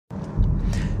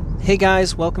Hey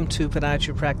guys, welcome to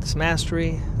Podiatry Practice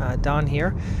Mastery. Don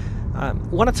here. I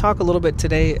want to talk a little bit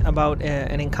today about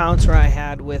an encounter I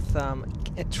had with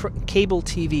cable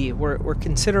TV. We're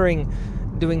considering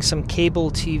doing some cable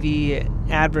TV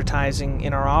advertising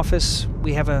in our office.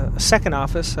 We have a second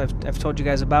office I've told you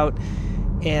guys about,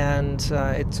 and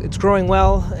it's growing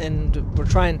well, and we're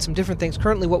trying some different things.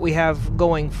 Currently what we have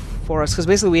going for us, because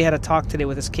basically we had a talk today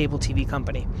with this cable TV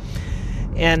company.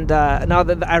 And now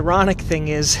the ironic thing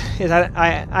is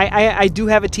I do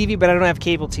have a TV, but I don't have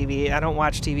cable TV. I don't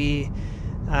watch TV.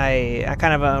 I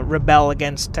kind of rebel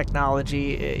against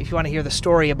technology. If you want to hear the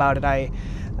story about it, I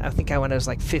think when I was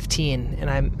like 15, and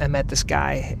I met this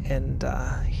guy, and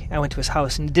I went to his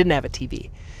house, and he didn't have a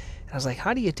TV. And I was like,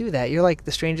 how do you do that? You're like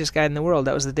the strangest guy in the world.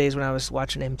 That was the days when I was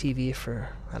watching MTV for,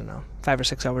 5 or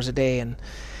 6 hours a day,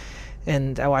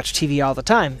 and I watched TV all the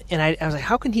time. And I was like,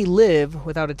 how can he live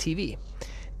without a TV?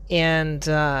 And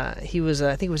he was,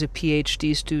 I think he was a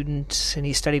PhD student, and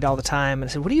he studied all the time. And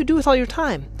I said, what do you do with all your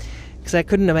time? Because I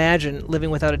couldn't imagine living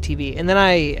without a TV. And then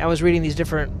I was reading these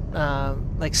different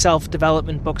like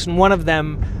self-development books, and one of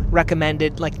them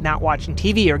recommended like not watching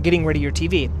TV or getting rid of your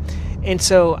TV. And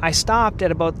so I stopped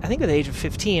at about, I think at the age of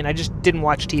 15. I just didn't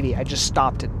watch TV. I just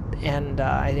stopped it. And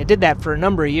I did that for a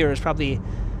number of years, probably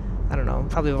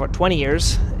about 20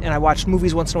 years, and I watched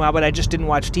movies once in a while, but I just didn't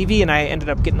watch TV, and I ended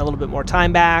up getting a little bit more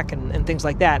time back and things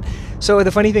like that. So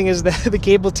the funny thing is the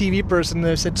cable TV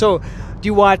person said, so do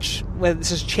you watch, well,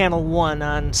 this is Channel 1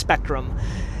 on Spectrum,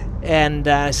 and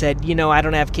I said, I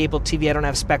don't have cable TV, I don't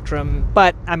have Spectrum,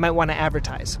 but I might want to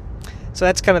advertise. So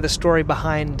that's kind of the story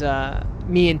behind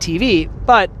me and TV,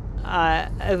 but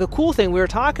the cool thing, we were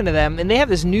talking to them, and they have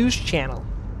this news channel.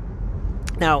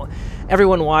 Now,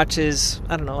 everyone watches,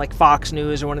 like Fox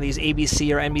News or one of these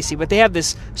ABC or NBC, but they have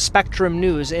this Spectrum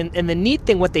News. And the neat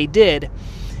thing, what they did,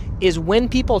 is when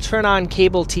people turn on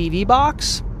cable TV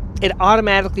box, it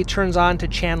automatically turns on to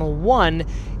Channel 1,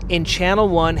 and Channel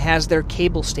 1 has their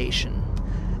cable station.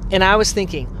 And I was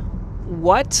thinking,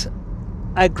 what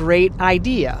a great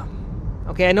idea.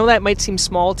 Okay, I know that might seem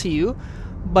small to you,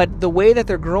 but the way that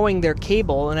they're growing their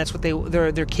cable, and that's what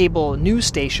their cable news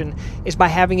station, is by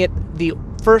having it the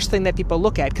first thing that people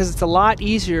look at, because it's a lot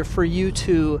easier for you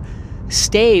to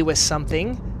stay with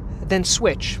something than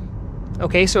switch.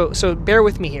 Okay, so bear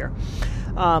with me here.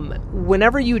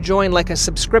 Whenever you join like a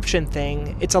subscription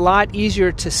thing, it's a lot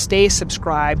easier to stay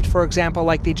subscribed. For example,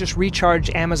 like they just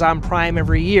recharge Amazon Prime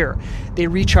every year. They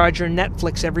recharge your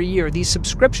Netflix every year. These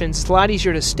subscriptions, it's a lot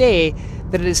easier to stay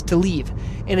than it is to leave.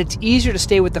 And it's easier to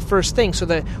stay with the first thing. So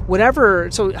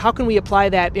how can we apply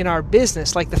that in our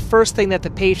business? Like the first thing that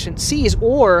the patient sees,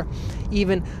 or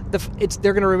even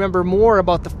they're going to remember more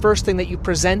about the first thing that you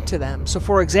present to them. So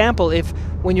for example, if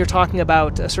when you're talking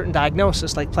about a certain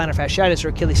diagnosis like plantar fasciitis or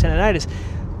Achilles tendonitis,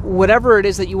 whatever it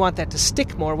is that you want that to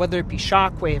stick more, whether it be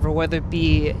shockwave or whether it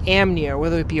be amnia or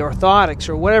whether it be orthotics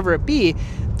or whatever it be,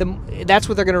 that's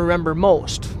what they're going to remember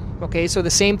most. Okay, so the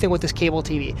same thing with this cable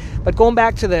TV. But going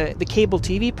back to the cable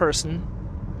TV person,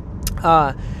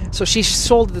 so she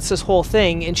sold this whole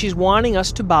thing, and she's wanting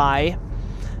us to buy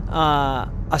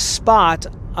a spot,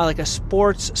 like a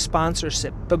sports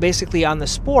sponsorship. But basically on the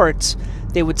sports,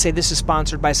 they would say this is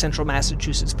sponsored by Central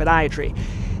Massachusetts Podiatry.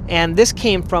 And this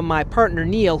came from my partner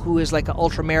Neil, who is like an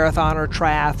ultramarathoner,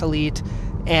 triathlete,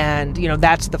 and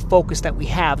that's the focus that we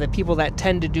have. The people that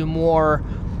tend to do more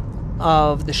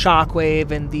of the shockwave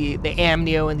and the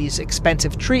amnio and these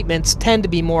expensive treatments tend to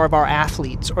be more of our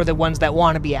athletes, or the ones that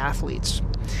want to be athletes.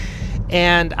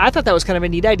 And I thought that was kind of a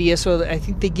neat idea. So I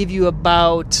think they give you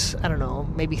about,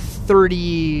 maybe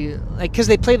 30, because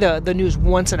they play the news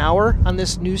once an hour on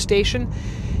this news station.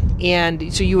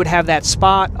 And so you would have that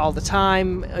spot all the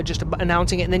time, just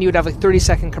announcing it, and then you would have like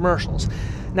 30-second commercials.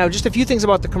 Now, just a few things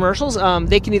about the commercials.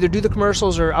 They can either do the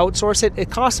commercials or outsource it.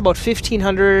 It costs about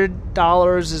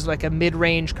 $1,500 is like a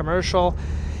mid-range commercial,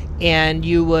 and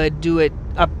you would do it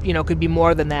up, could be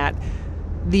more than that.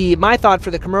 My thought for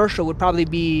the commercial would probably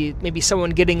be maybe someone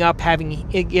getting up in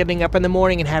the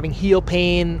morning and having heel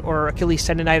pain or Achilles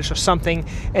tendonitis or something,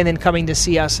 and then coming to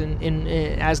see us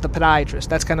as the podiatrist.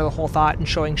 That's kind of the whole thought, and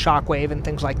showing shockwave and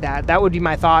things like that. That would be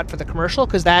my thought for the commercial,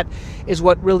 because that is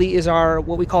what really is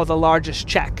what we call the largest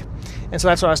check. And so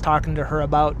that's what I was talking to her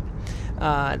about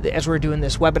as we're doing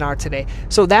this webinar today.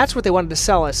 So that's what they wanted to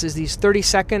sell us, is these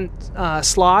 30-second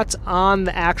slots on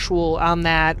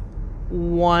that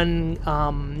one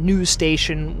news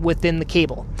station within the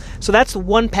cable. So that's the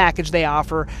one package they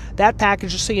offer. That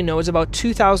package, just so you know, is about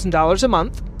 $2,000 a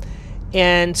month.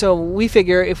 And so we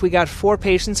figure if we got 4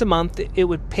 patients a month, it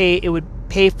would pay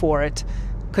for it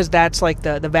because that's like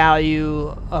the value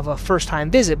of a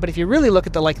first-time visit. But if you really look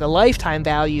at the lifetime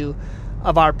value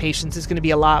of our patients, it's going to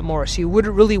be a lot more. So you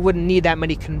wouldn't need that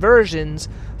many conversions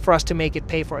for us to make it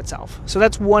pay for itself. So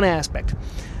that's one aspect.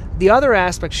 The other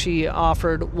aspect she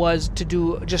offered was to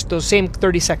do just those same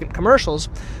 30-second commercials,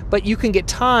 but you can get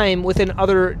time within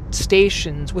other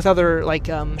stations, with other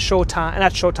Showtime,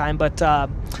 not Showtime, but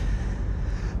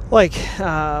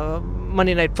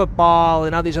Monday Night Football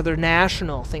and all these other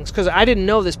national things. Because I didn't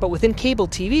know this, but within cable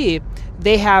TV,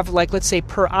 they have, let's say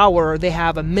per hour, they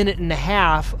have a minute and a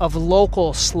half of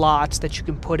local slots that you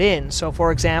can put in. So,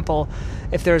 for example,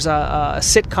 if there's a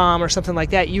sitcom or something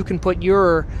like that, you can put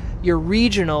your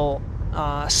regional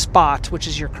spot, which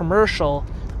is your commercial,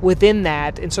 within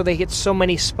that. And so they get so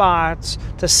many spots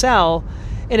to sell.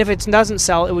 And if it doesn't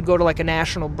sell, it would go to a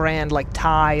national brand like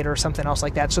Tide or something else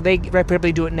like that. So they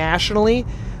rapidly do it nationally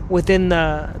within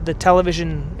the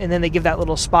television, and then they give that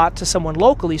little spot to someone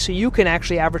locally, so you can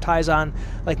actually advertise on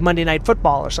Monday Night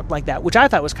Football or something like that, which I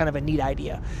thought was kind of a neat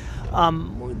idea.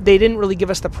 They didn't really give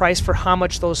us the price for how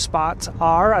much those spots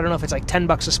are. I don't know if it's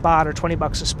 $10 a spot or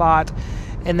 $20 a spot,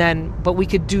 but we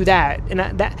could do that.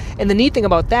 And the neat thing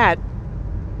about that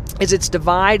is it's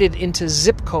divided into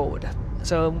zip code.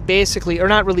 So basically, or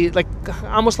not really,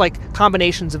 almost like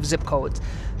combinations of zip codes.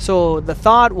 So the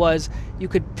thought was you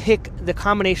could pick the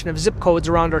combination of zip codes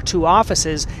around our two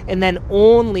offices and then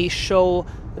only show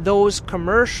those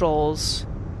commercials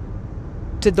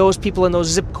to those people in those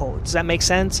zip codes. Does that make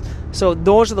sense? So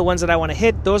those are the ones that I want to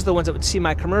hit. Those are the ones that would see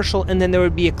my commercial, and then there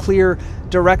would be a clear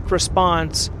direct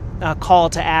response call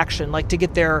to action, like to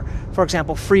get their, for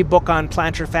example, free book on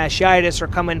plantar fasciitis, or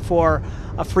come in for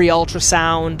a free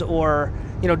ultrasound, or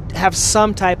have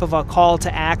some type of a call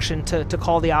to action to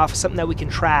call the office, something that we can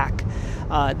track.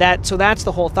 So that's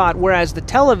the whole thought. Whereas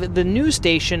the news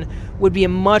station would be a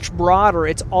much broader.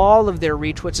 It's all of their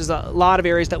reach, which is a lot of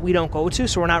areas that we don't go to,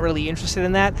 so we're not really interested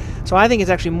in that. So I think it's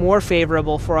actually more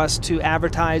favorable for us to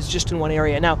advertise just in one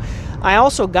area. Now, I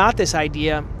also got this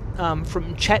idea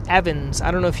from Chet Evans.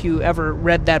 I don't know if you ever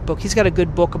read that book. He's got a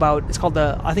good book about,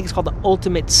 I think it's called The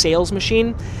Ultimate Sales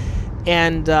Machine.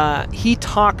 And he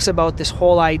talks about this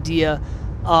whole idea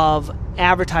of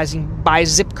advertising by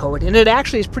zip code. And it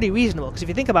actually is pretty reasonable, because if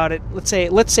you think about it, let's say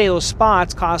those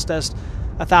spots cost us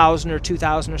 $1,000 or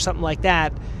 $2,000 or something like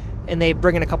that, and they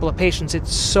bring in a couple of patients,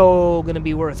 it's so going to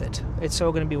be worth it. It's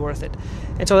so going to be worth it.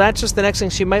 And so that's just the next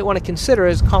thing. So you might want to consider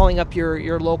is calling up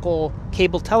your local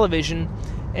cable television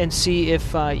and see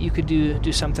if you could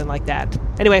do something like that.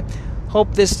 Anyway,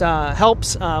 hope this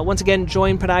helps. Once again,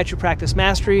 join Podiatry Practice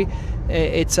Mastery.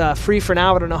 It's free for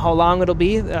now. I don't know how long it'll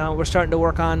be. We're starting to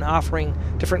work on offering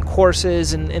different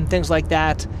courses and things like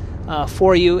that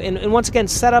for you. And once again,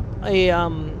 set up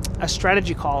a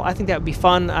strategy call. I think that would be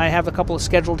fun. I have a couple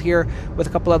scheduled here with a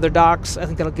couple other docs. I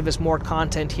think that'll give us more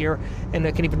content here, and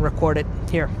I can even record it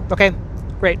here. Okay,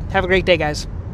 great. Have a great day, guys.